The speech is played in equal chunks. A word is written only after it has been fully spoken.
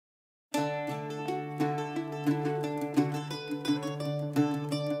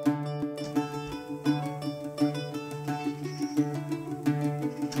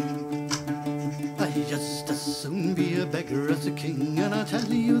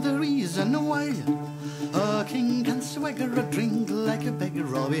the reason why a king can swagger a drink like a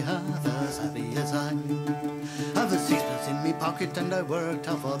beggar, or be half as happy as I. I've a sixpence in me pocket and I worked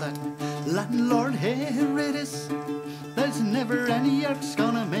hard for that. Landlord, here it is. There's never any art's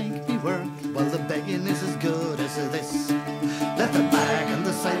gonna make me work while the begging is as good as this. Let the back and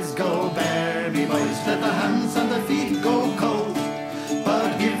the sides go bare, me boys. Let the hands and the feet go cold.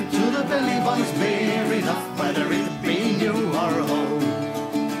 But give to the belly boys bare enough, whether it be new or old.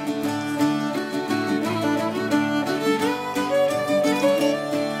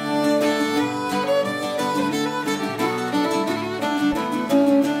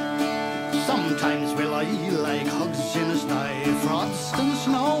 Sometimes will I like hugs in a sty, frost and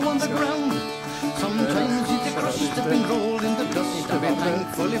snow on the ground. Sometimes eat a crust up and roll in the dust, to be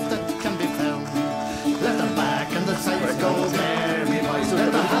thankful if that can be found. Let the back and the sides go bare, me boys.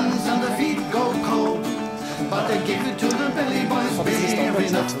 Let the hands and the feet go cold. But they give it to the belly boys bare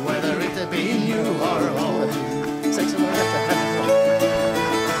enough, whether it be new or old.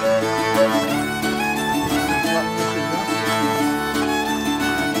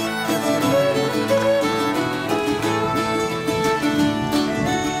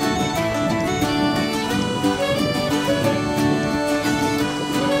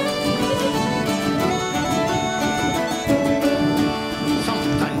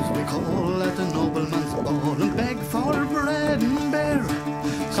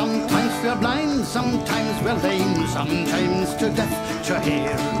 Sometimes we're lame, sometimes to death to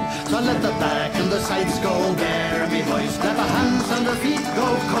hear. So let the back and the sides go bare, me boys. Let the hands and the feet go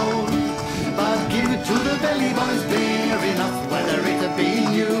cold. But give it to the belly boys bare enough, whether it be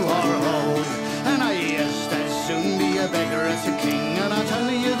new or old. And I just as soon be a beggar as a king, and I'll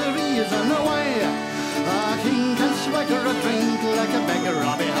tell you the reason why. A king can swagger a drink like a beggar,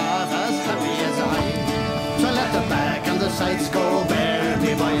 I'll be half as happy as I. So let the back and the sides go bare,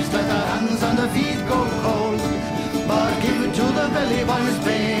 me boys. Let the hands and the feet go cold. But give it to the belly boys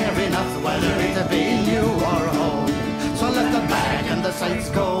bare enough, whether it be new or old. So let the back and the sides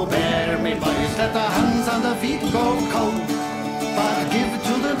go bare, me boys. Let the hands and the feet go cold. But give it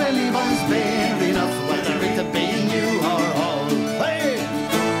to the belly boys bare enough, whether it be new or old. Hey!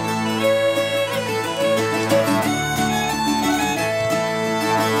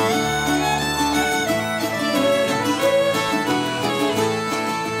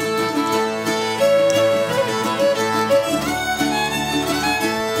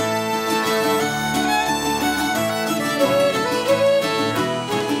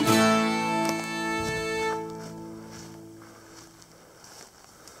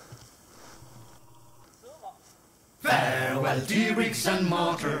 Farewell to you bricks and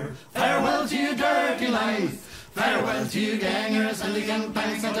mortar, farewell to you dirty lime, farewell to you gangers and the young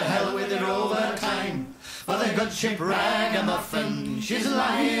planks, and to hell with your overtime. For the good ship Ragamuffin, she's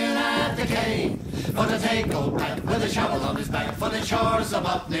lying at the quay, for to take old Pat with a shovel on his back for the shores of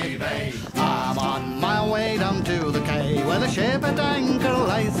Botany Bay. I'm on my way down to the quay where the ship at anchor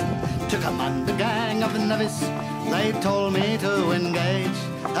lies, to command the gang of the Nevis. They told me to engage.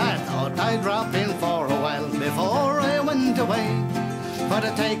 I thought I'd drop in for a while before I went away, for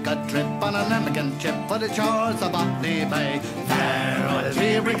to take a trip on an elegant ship for the shores of Botany Bay. Farewell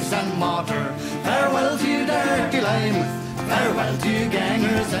to you bricks and mortar, farewell to you dirty lime, farewell to you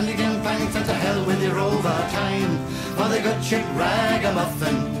gangers and you gangplanks, and to hell with your overtime. For the good ship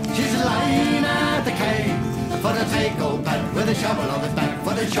Ragamuffin, she's lying at the quay, for to take old Pat with a shovel on his back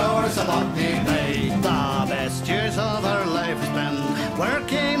for the shores of Botany Bay. The best years of our life spent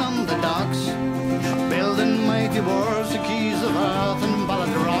working on the docks, building mighty wharves, the quays of earth and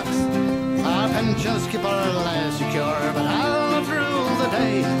ballad rocks. Our pensions keep our lives secure, but I'll not rule the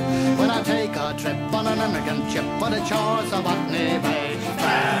day when I take a trip on an emigrant ship for the shores of Botany Bay.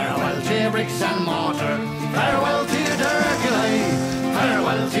 Farewell to you bricks and mortar, farewell to you dirty lime,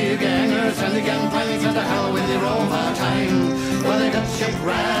 farewell to you gangers and the gangplanks, and to hell with your overtime. Well, they got ship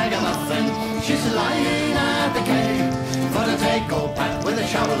Ragamuffin, she's lying at the quay, for to take old Pat with a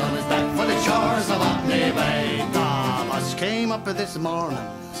shovel on his back for the shores of Botany Bay. The bus came up this morning,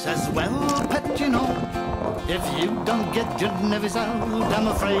 says, well, Pat, you know, if you don't get your nevis out, I'm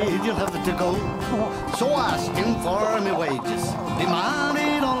afraid you'll have to go. So I asked him for me wages,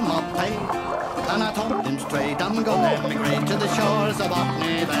 demanded all my pay, and I told him straight I'm gonna emigrate to the shores of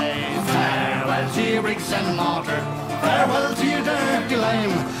Botany Bay. Farewell to you bricks and mortar, farewell to you dirty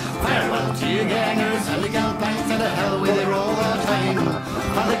lime, farewell to you gangers and the gangplanks, and to hell with your overtime.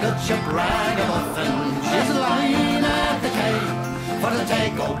 For the good ship Ragamuffin, she's lying at the quay, for to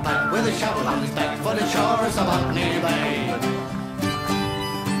take old Pat with a shovel on his back for the shores of Botany Bay.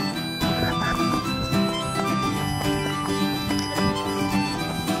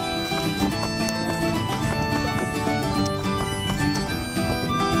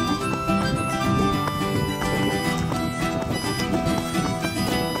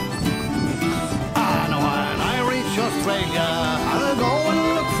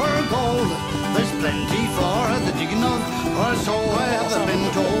 plenty for the digging of, or so I have been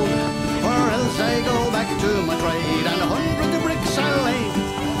told. Or else I go back to my trade and 100 bricks I'll lay,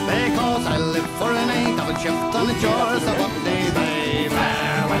 because I live for a night of a shift on the shores of Botany Bay.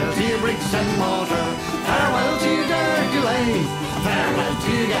 Farewell to your bricks and mortar, farewell to your dirty lay, farewell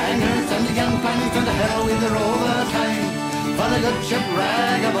to your gangers and the gangplanks, and to hell with the overtime. For the good ship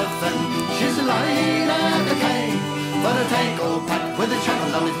Ragamuffin, she's lying at the quay, for the take old Pat with a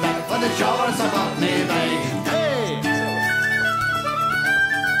shovel on his back for the shores of Botany Bay. Hey!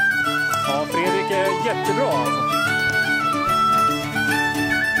 Ja, Fredrik är jättebra alltså.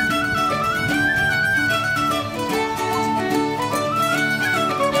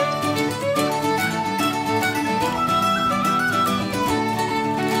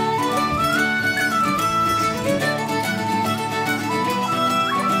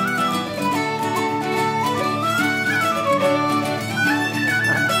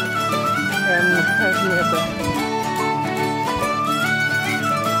 En som heter